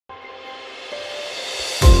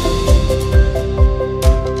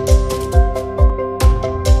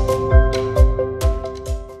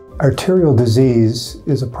Arterial disease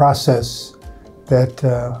is a process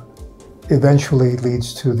that eventually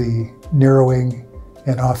leads to the narrowing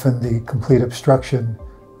and often the complete obstruction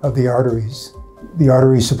of the arteries. The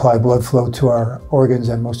arteries supply blood flow to our organs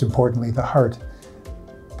and, most importantly, the heart.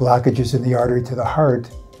 Blockages in the artery to the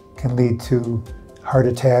heart can lead to heart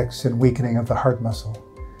attacks and weakening of the heart muscle.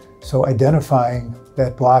 So identifying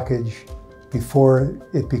that blockage before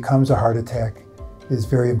it becomes a heart attack is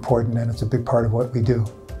very important, and it's a big part of what we do.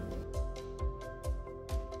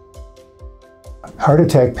 Heart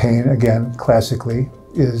attack pain, again, classically,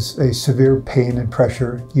 is a severe pain and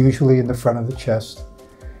pressure, usually in the front of the chest.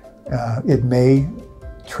 It may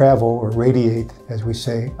travel or radiate, as we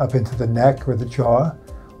say, up into the neck or the jaw,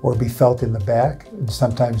 or be felt in the back, and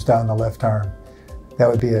sometimes down the left arm. That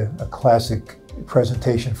would be a classic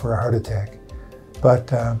presentation for a heart attack.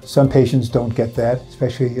 But some patients don't get that,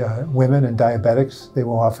 especially women and diabetics. They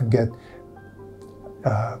will often get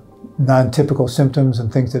non-typical symptoms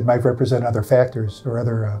and things that might represent other factors or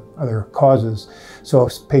other causes. So a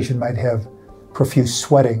patient might have profuse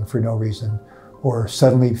sweating for no reason, or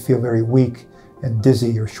suddenly feel very weak and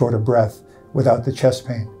dizzy or short of breath without the chest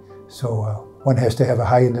pain. So one has to have a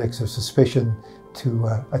high index of suspicion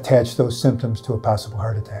to attach those symptoms to a possible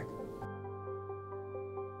heart attack.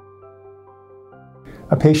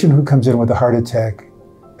 A patient who comes in with a heart attack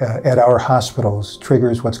at our hospitals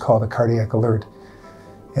triggers what's called a cardiac alert.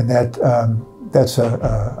 And that's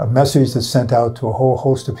a message that's sent out to a whole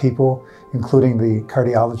host of people, including the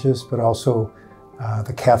cardiologist, but also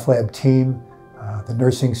the cath lab team, the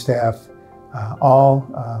nursing staff, all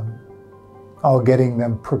getting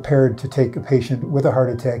them prepared to take a patient with a heart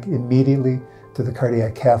attack immediately to the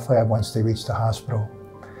cardiac cath lab once they reach the hospital,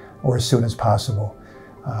 or as soon as possible.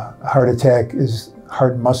 A heart attack is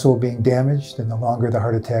heart muscle being damaged, and the longer the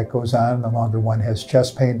heart attack goes on, the longer one has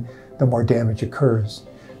chest pain, the more damage occurs.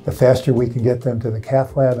 The faster we can get them to the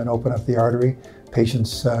cath lab and open up the artery,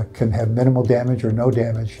 patients can have minimal damage or no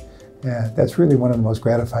damage. And that's really one of the most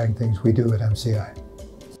gratifying things we do at MCI.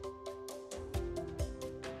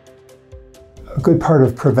 A good part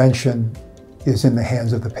of prevention is in the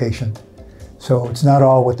hands of the patient. So it's not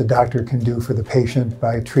all what the doctor can do for the patient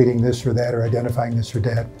by treating this or that or identifying this or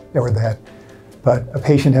that. But a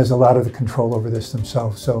patient has a lot of the control over this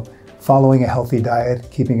themselves. So following a healthy diet,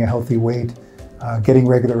 keeping a healthy weight, getting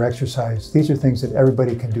regular exercise, these are things that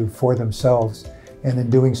everybody can do for themselves, and in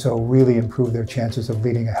doing so really improve their chances of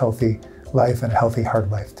leading a healthy life and a healthy heart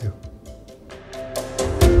life too.